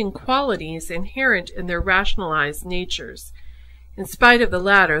enchanting qualities inherent in their rationalized natures. In spite of the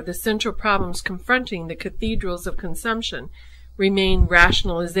latter, the central problems confronting the cathedrals of consumption remain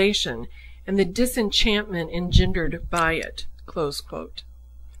rationalization and the disenchantment engendered by it. Close quote.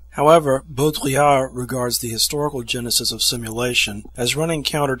 However, Baudrillard regards the historical genesis of simulation as running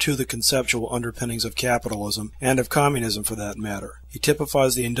counter to the conceptual underpinnings of capitalism, and of communism for that matter. He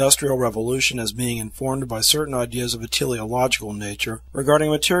typifies the Industrial Revolution as being informed by certain ideas of a teleological nature regarding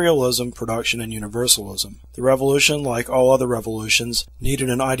materialism, production, and universalism. The revolution, like all other revolutions, needed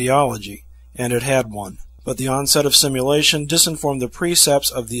an ideology, and it had one. But the onset of simulation disinformed the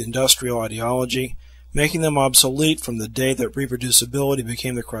precepts of the industrial ideology, making them obsolete from the day that reproducibility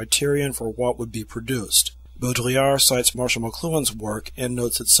became the criterion for what would be produced. Baudrillard cites Marshall McLuhan's work and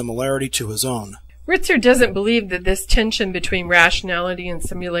notes its similarity to his own. Ritzer doesn't believe that this tension between rationality and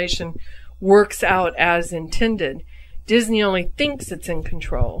simulation works out as intended. Disney only thinks it's in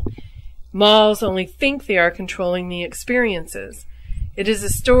control. Malls only think they are controlling the experiences. It is a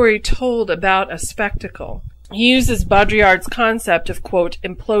story told about a spectacle. He uses Baudrillard's concept of, quote,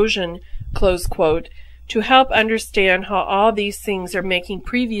 implosion, close quote, to help understand how all these things are making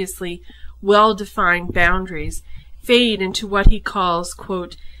previously well-defined boundaries fade into what he calls,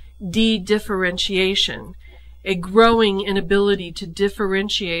 quote, de-differentiation, a growing inability to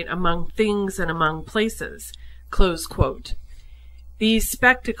differentiate among things and among places, close quote. These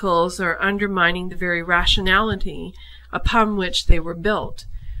spectacles are undermining the very rationality upon which they were built.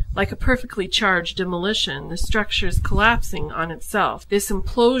 Like a perfectly charged demolition, the structure is collapsing on itself. This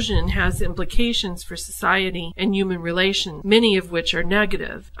implosion has implications for society and human relations, many of which are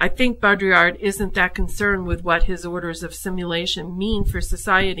negative. I think Baudrillard isn't that concerned with what his orders of simulation mean for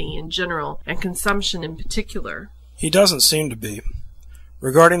society in general and consumption in particular. He doesn't seem to be.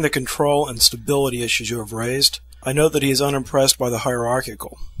 Regarding the control and stability issues you have raised, I note that he is unimpressed by the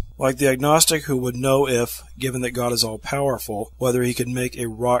hierarchical. Like the agnostic who would know if, given that God is all-powerful, whether he could make a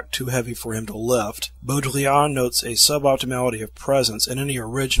rock too heavy for him to lift, Baudrillard notes a suboptimality of presence in any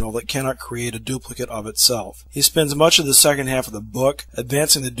original that cannot create a duplicate of itself. He spends much of the second half of the book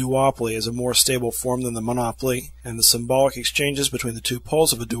advancing the duopoly as a more stable form than the monopoly, and the symbolic exchanges between the two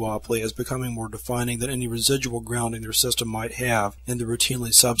poles of a duopoly as becoming more defining than any residual grounding their system might have in the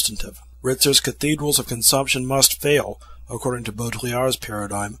routinely substantive. Ritzer's cathedrals of consumption must fail, according to Baudrillard's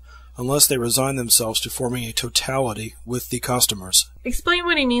paradigm, unless they resign themselves to forming a totality with the customers. Explain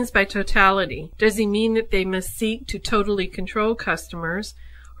what he means by totality. Does he mean that they must seek to totally control customers,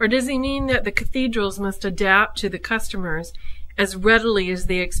 or does he mean that the cathedrals must adapt to the customers as readily as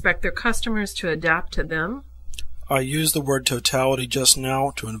they expect their customers to adapt to them? I used the word totality just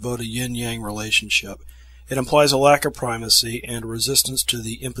now to invoke a yin-yang relationship. It implies a lack of primacy and resistance to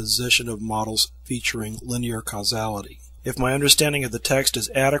the imposition of models featuring linear causality. If my understanding of the text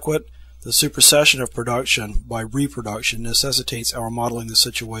is adequate, the supersession of production by reproduction necessitates our modeling the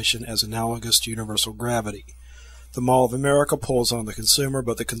situation as analogous to universal gravity. The Mall of America pulls on the consumer,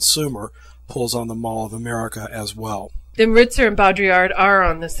 but the consumer pulls on the Mall of America as well. Then Ritzer and Baudrillard are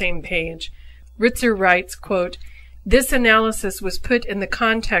on the same page. Ritzer writes, quote, this analysis was put in the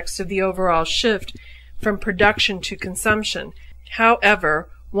context of the overall shift from production to consumption. However,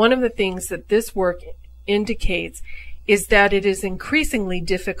 one of the things that this work indicates is that it is increasingly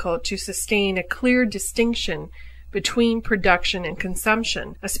difficult to sustain a clear distinction between production and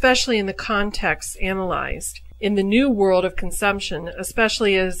consumption, especially in the contexts analyzed. In the new world of consumption,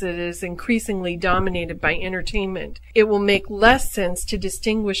 especially as it is increasingly dominated by entertainment, it will make less sense to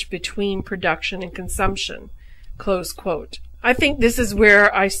distinguish between production and consumption. Close quote. I think this is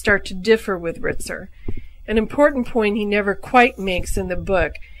where I start to differ with Ritzer. An important point he never quite makes in the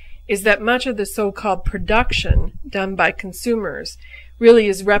book is that much of the so-called production done by consumers really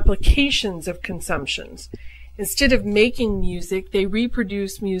is replications of consumptions. Instead of making music, they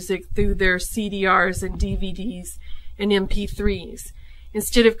reproduce music through their CDRs and DVDs and MP3s.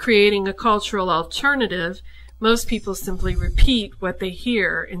 Instead of creating a cultural alternative, Most people simply repeat what they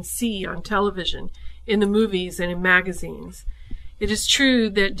hear and see on television, in the movies, and in magazines. It is true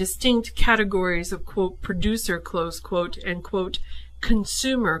that distinct categories of, quote, producer, close quote, and, quote,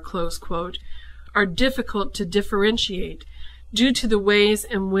 consumer, close quote, are difficult to differentiate due to the ways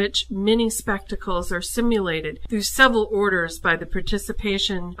in which many spectacles are simulated through several orders by the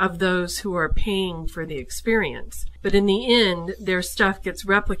participation of those who are paying for the experience. But in the end, their stuff gets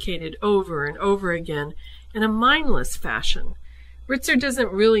replicated over and over again in a mindless fashion. Ritzer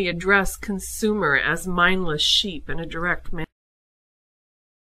doesn't really address consumer as mindless sheep in a direct manner.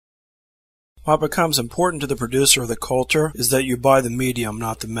 What becomes important to the producer of the culture is that you buy the medium,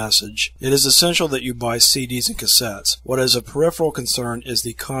 not the message. It is essential that you buy CDs and cassettes. What is a peripheral concern is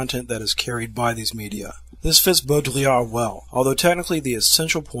the content that is carried by these media. This fits Baudrillard well, although technically the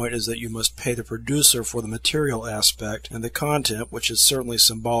essential point is that you must pay the producer for the material aspect and the content, which is certainly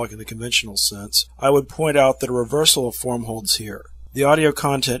symbolic in the conventional sense. I would point out that a reversal of form holds here. The audio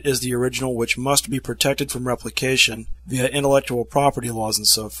content is the original, which must be protected from replication via intellectual property laws and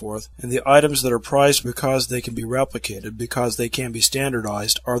so forth, and the items that are prized because they can be replicated, because they can be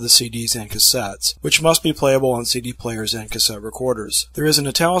standardized, are the CDs and cassettes, which must be playable on CD players and cassette recorders. There is an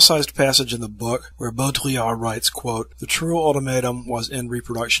italicized passage in the book where Baudrillard writes, quote, "The true ultimatum was in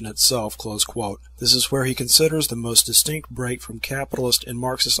reproduction itself," close quote. This is where he considers the most distinct break from capitalist and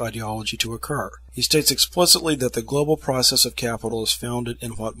Marxist ideology to occur. He states explicitly that the global process of capital is founded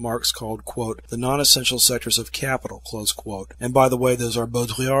in what Marx called, quote, "the non-essential sectors of capital," close quote. And by the way, those are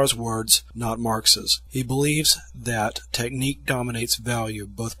Baudrillard's words, not Marx's. He believes that technique dominates value,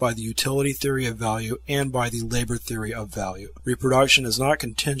 both by the utility theory of value and by the labor theory of value. Reproduction is not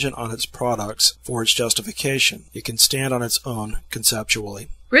contingent on its products for its justification. It can stand on its own conceptually.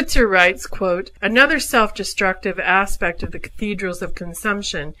 Ritzer writes, quote, "Another self-destructive aspect of the cathedrals of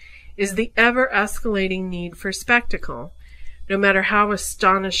consumption is the ever-escalating need for spectacle. No matter how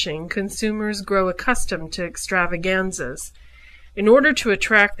astonishing, consumers grow accustomed to extravaganzas. In order to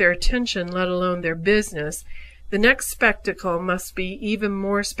attract their attention, let alone their business, the next spectacle must be even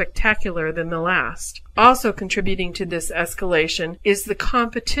more spectacular than the last. Also contributing to this escalation is the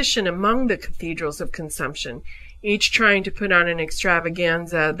competition among the cathedrals of consumption, each trying to put on an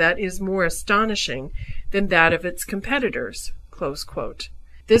extravaganza that is more astonishing than that of its competitors," close quote.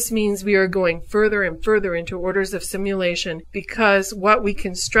 This means we are going further and further into orders of simulation because what we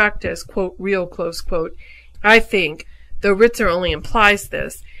construct as, quote, real, close quote, I think, though Ritzer only implies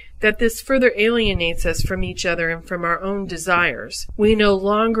this, that this further alienates us from each other and from our own desires. We no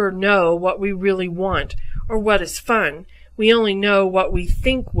longer know what we really want or what is fun. We only know what we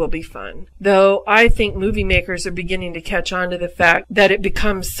think will be fun. Though I think movie makers are beginning to catch on to the fact that it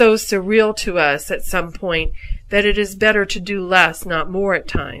becomes so surreal to us at some point that it is better to do less, not more at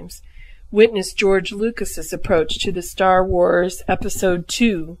times. Witness George Lucas's approach to the Star Wars Episode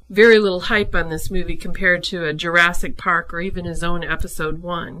II. Very little hype on this movie compared to a Jurassic Park or even his own Episode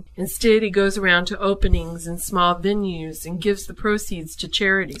I. Instead, he goes around to openings in small venues and gives the proceeds to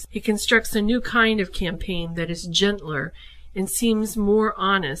charities. He constructs a new kind of campaign that is gentler and seems more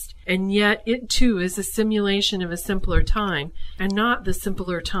honest, and yet it too is a simulation of a simpler time, and not the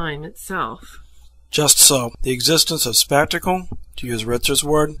simpler time itself. Just so, the existence of spectacle, to use Ritzer's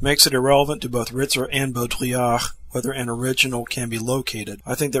word, makes it irrelevant to both Ritzer and Baudrillard whether an original can be located.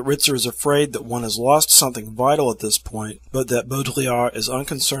 I think that Ritzer is afraid that one has lost something vital at this point, but that Baudrillard is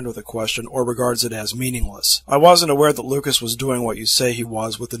unconcerned with the question or regards it as meaningless. I wasn't aware that Lucas was doing what you say he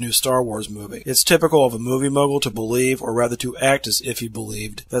was with the new Star Wars movie. It's typical of a movie mogul to believe, or rather to act as if he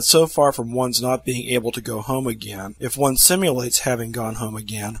believed, that so far from one's not being able to go home again, if one simulates having gone home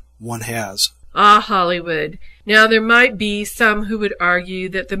again, one has. Ah, Hollywood. Now, there might be some who would argue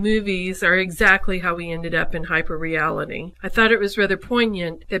that the movies are exactly how we ended up in hyperreality. I thought it was rather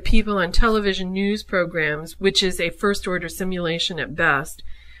poignant that people on television news programs, which is a first-order simulation at best,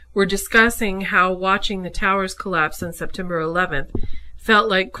 were discussing how watching the towers collapse on September 11th felt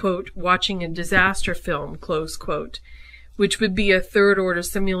like, quote, watching a disaster film, close quote, which would be a third-order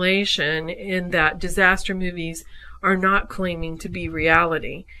simulation in that disaster movies are not claiming to be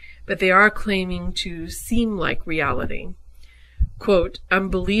reality, but they are claiming to seem like reality. Quote,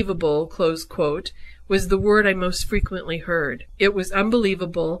 unbelievable, close quote, was the word I most frequently heard. It was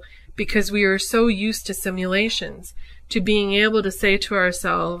unbelievable because we are so used to simulations, to being able to say to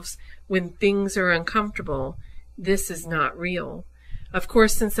ourselves when things are uncomfortable, this is not real. Of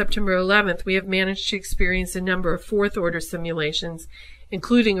course, since September 11th, we have managed to experience a number of fourth-order simulations,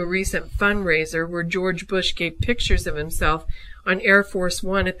 including a recent fundraiser where George Bush gave pictures of himself on Air Force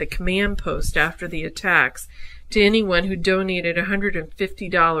One at the command post after the attacks to anyone who donated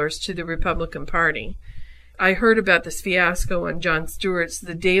 $150 to the Republican Party. I heard about this fiasco on Jon Stewart's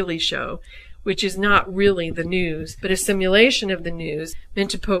The Daily Show, which is not really the news, but a simulation of the news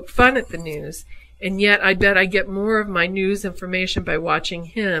meant to poke fun at the news, and yet I bet I get more of my news information by watching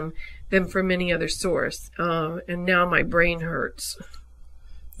him than from any other source. And now my brain hurts.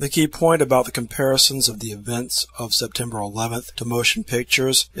 The key point about the comparisons of the events of September 11th to motion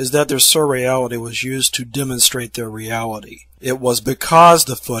pictures is that their surreality was used to demonstrate their reality. It was because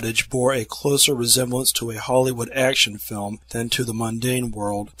the footage bore a closer resemblance to a Hollywood action film than to the mundane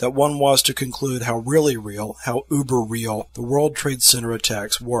world that one was to conclude how really real, how uber-real, the World Trade Center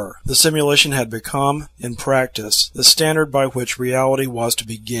attacks were. The simulation had become, in practice, the standard by which reality was to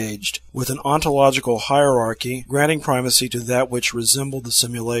be gauged, with an ontological hierarchy granting primacy to that which resembled the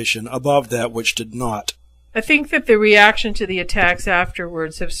simulation above that which did not. I think that the reaction to the attacks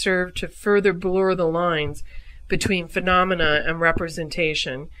afterwards have served to further blur the lines between phenomena and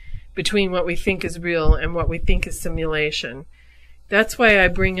representation, between what we think is real and what we think is simulation. That's why I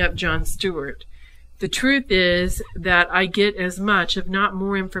bring up Jon Stewart. The truth is that I get as much, if not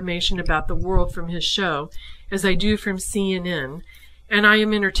more, information about the world from his show as I do from CNN, and I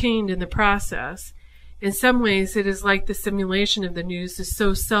am entertained in the process. In some ways, it is like the simulation of the news is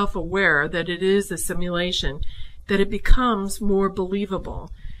so self-aware that it is a simulation that it becomes more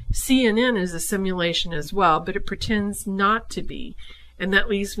believable. CNN is a simulation as well, but it pretends not to be, and that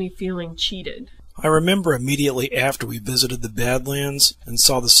leaves me feeling cheated. I remember immediately after we visited the Badlands and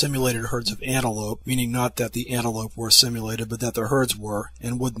saw the simulated herds of antelope, meaning not that the antelope were simulated, but that the herds were,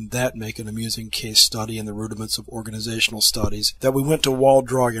 and wouldn't that make an amusing case study in the rudiments of organizational studies, that we went to Wall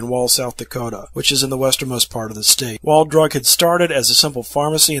Drug in Wall, South Dakota, which is in the westernmost part of the state. Wall Drug had started as a simple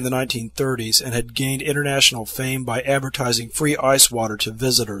pharmacy in the 1930s and had gained international fame by advertising free ice water to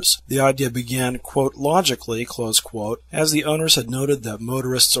visitors. The idea began, quote, logically, close quote, as the owners had noted that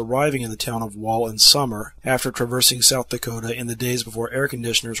motorists arriving in the town of Wall in summer, after traversing South Dakota in the days before air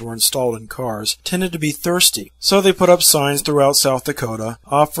conditioners were installed in cars, tended to be thirsty. So they put up signs throughout South Dakota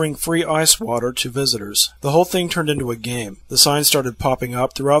offering free ice water to visitors. The whole thing turned into a game. The signs started popping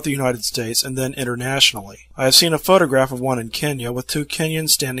up throughout the United States and then internationally. I have seen a photograph of one in Kenya with two Kenyans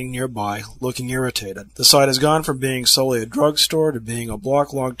standing nearby, looking irritated. The site has gone from being solely a drugstore to being a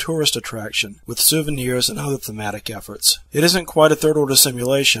block-long tourist attraction, with souvenirs and other thematic efforts. It isn't quite a third-order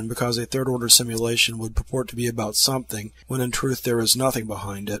simulation, because a third-order simulation would purport to be about something, when in truth there is nothing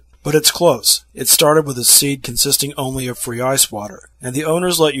behind it. But it's close. It started with a seed consisting only of free ice water, and the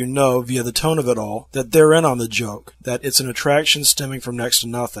owners let you know, via the tone of it all, that they're in on the joke, that it's an attraction stemming from next to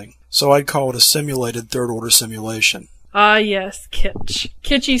nothing. So I'd call it a simulated third-order simulation. Ah, yes, kitsch.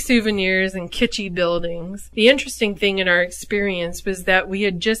 Kitschy souvenirs and kitschy buildings. The interesting thing in our experience was that we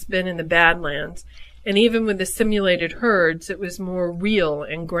had just been in the Badlands, and even with the simulated herds, it was more real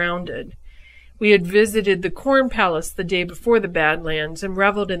and grounded. We had visited the Corn Palace the day before the Badlands and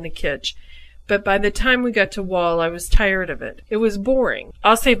reveled in the kitsch, but by the time we got to Wall, I was tired of it. It was boring.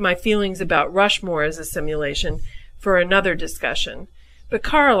 I'll save my feelings about Rushmore as a simulation for another discussion. But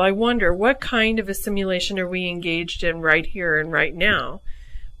Carl, I wonder, what kind of a simulation are we engaged in right here and right now?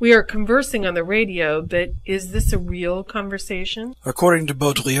 We are conversing on the radio, but is this a real conversation? According to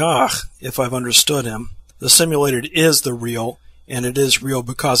Baudrillard, if I've understood him, the simulated is the real, and it is real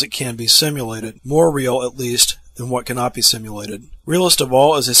because it can be simulated, more real at least than what cannot be simulated. Realest of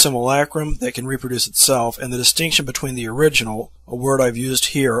all is a simulacrum that can reproduce itself, and the distinction between the original, a word I've used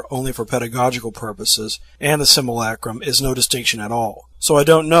here only for pedagogical purposes, and the simulacrum is no distinction at all. So I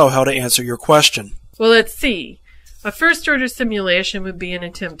don't know how to answer your question. Well, let's see. A first-order simulation would be an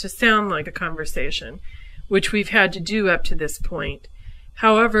attempt to sound like a conversation, which we've had to do up to this point.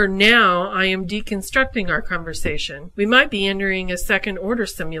 However, now I am deconstructing our conversation. We might be entering a second-order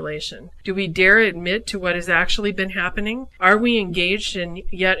simulation. Do we dare admit to what has actually been happening? Are we engaged in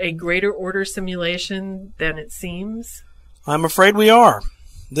yet a greater order simulation than it seems? I'm afraid we are.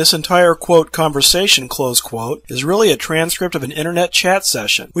 This entire, quote, conversation, close quote, is really a transcript of an internet chat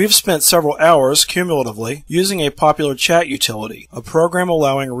session. We've spent several hours, cumulatively, using a popular chat utility, a program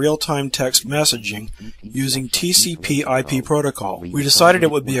allowing real-time text messaging using TCP/IP protocol. We decided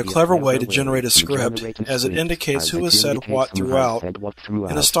it would be a clever way to generate a script, as it indicates who has said what throughout,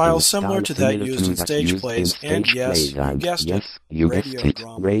 in a style similar to that used in stage plays and, yes, you guessed it,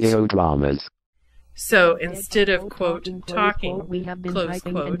 radio dramas. So instead of, quote, talking, we have been close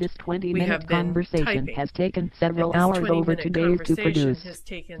typing, quote, and this 20-minute been conversation typing. has taken several And this hours over 20-minute 2 days to conversation produce. has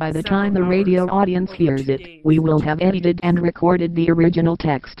taken By the several time the radio hours audience over hears 2 it, days. we will have edited and recorded the original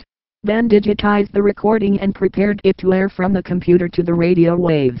text. Then digitized the recording and prepared it to air from the computer to the radio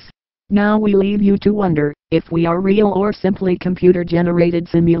waves. Now we leave you to wonder if we are real or simply computer-generated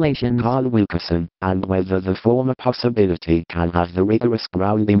simulations. Carl Wilkerson, and whether the former possibility can have the rigorous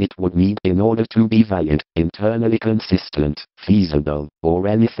grounding it would need in order to be valid, internally consistent, feasible, or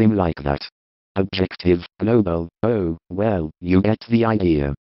anything like that. Objective, global, oh, well, you get the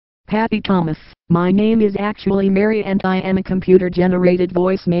idea. Patty Thomas, my name is actually Mary and I am a computer-generated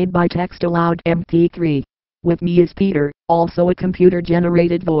voice made by text-aloud MP3. With me is Peter, also a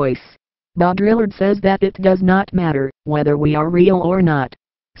computer-generated voice. Baudrillard says that it does not matter whether we are real or not.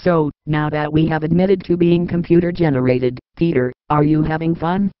 So, now that we have admitted to being computer-generated, Peter, are you having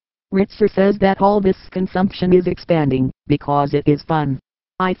fun? Ritzer says that all this consumption is expanding because it is fun.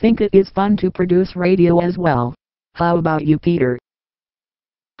 I think it is fun to produce radio as well. How about you, Peter?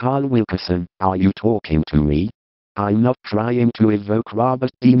 Carl Wilkerson, are you talking to me? I'm not trying to evoke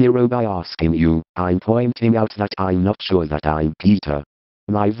Robert De Niro by asking you, I'm pointing out that I'm not sure that I'm Peter.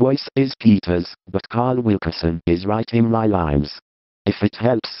 My voice is Peter's, but Carl Wilkerson is writing my lines. If it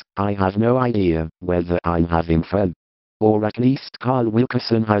helps, I have no idea whether I'm having fun. Or at least Carl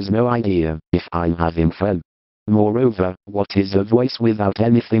Wilkerson has no idea if I'm having fun. Moreover, what is a voice without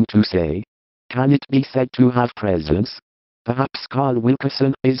anything to say? Can it be said to have presence? Perhaps Carl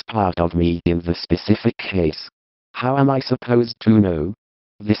Wilkerson is part of me in the specific case. How am I supposed to know?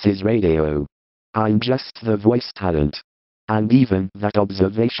 This is radio. I'm just the voice talent. And even that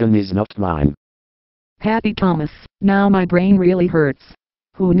observation is not mine. Patty Thomas, now my brain really hurts.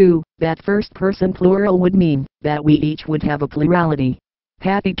 Who knew that first person plural would mean that we each would have a plurality?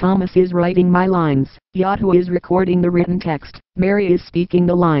 Patty Thomas is writing my lines, Yahoo is recording the written text, Mary is speaking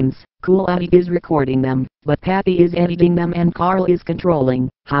the lines, Cool Addy is recording them, but Patty is editing them and Carl is controlling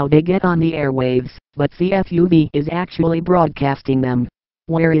how they get on the airwaves, but CFUV is actually broadcasting them.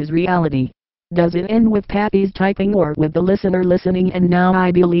 Where is reality? Does it end with Patty's typing or with the listener listening? And now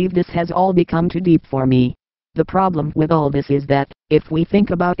I believe this has all become too deep for me. The problem with all this is that, if we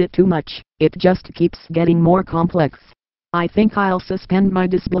think about it too much, it just keeps getting more complex. I think I'll suspend my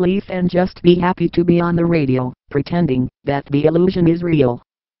disbelief and just be happy to be on the radio, pretending that the illusion is real.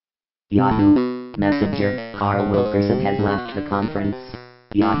 Yahoo Messenger, Carl Wilkerson has left the conference.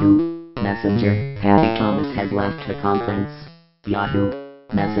 Yahoo Messenger, Patty Thomas has left the conference. Yahoo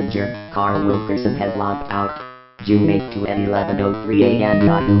Messenger, Carl Wilkerson has logged out. June 8 to 11:03 a.m.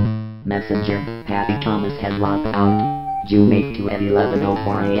 Yahoo Messenger, Patty Thomas has logged out. June 8 to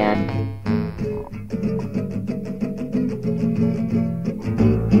 11:04 a.m.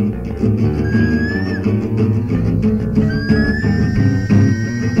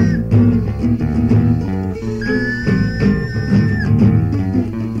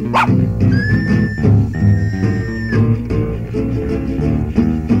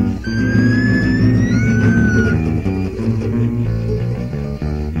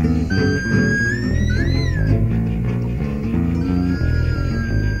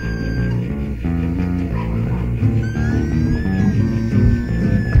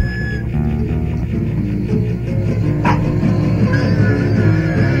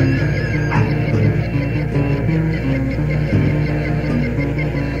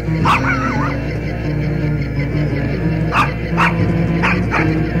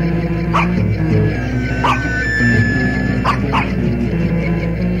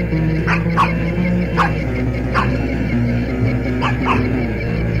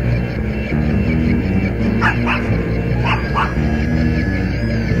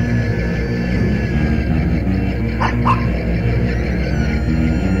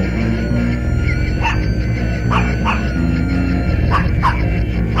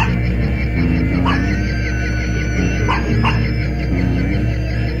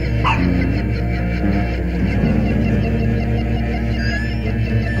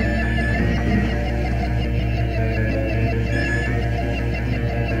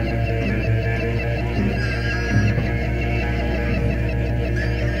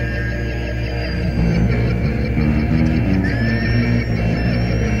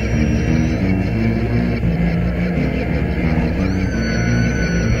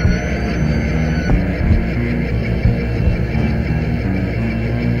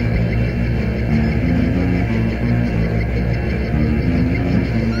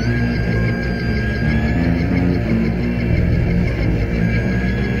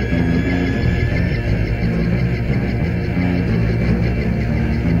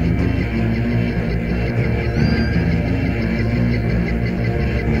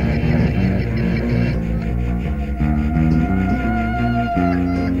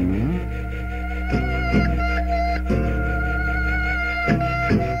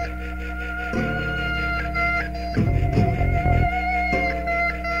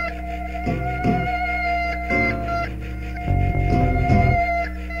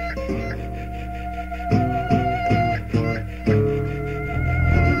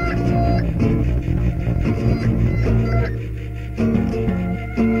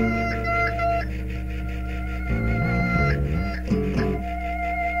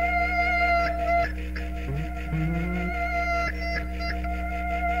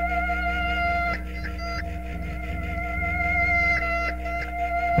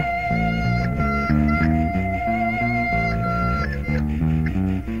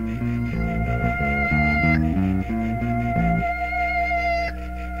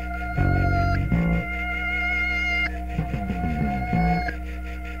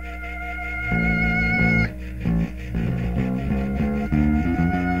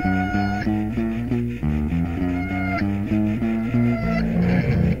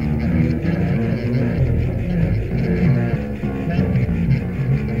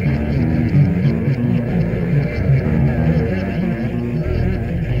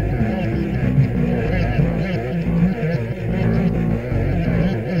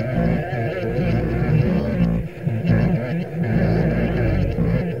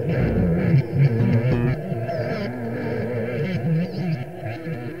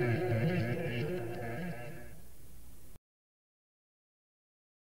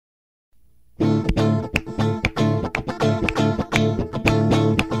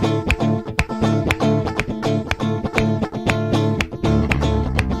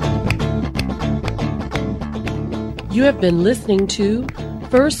 You have been listening to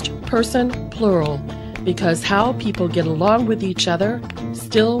First Person Plural, because how people get along with each other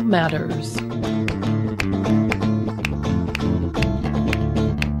still matters.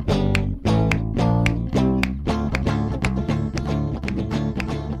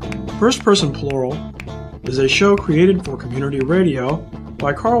 First Person Plural is a show created for community radio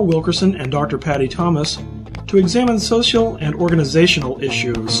by Carl Wilkerson and Dr. Patty Thomas to examine social and organizational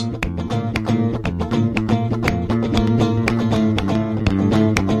issues.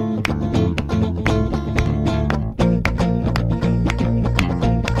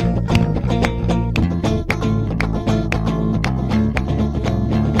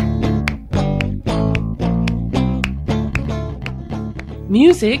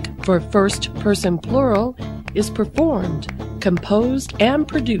 Music for First Person Plural is performed, composed, and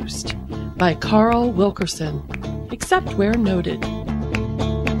produced by Carl Wilkerson, except where noted.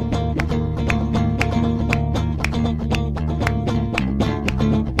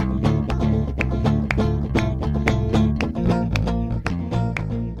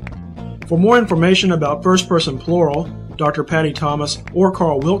 For more information about First Person Plural, Dr. Patty Thomas, or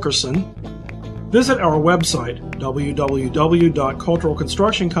Carl Wilkerson, visit our website,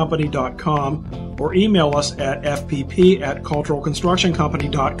 www.culturalconstructioncompany.com, or email us at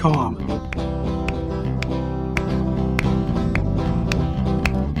fpp@culturalconstructioncompany.com.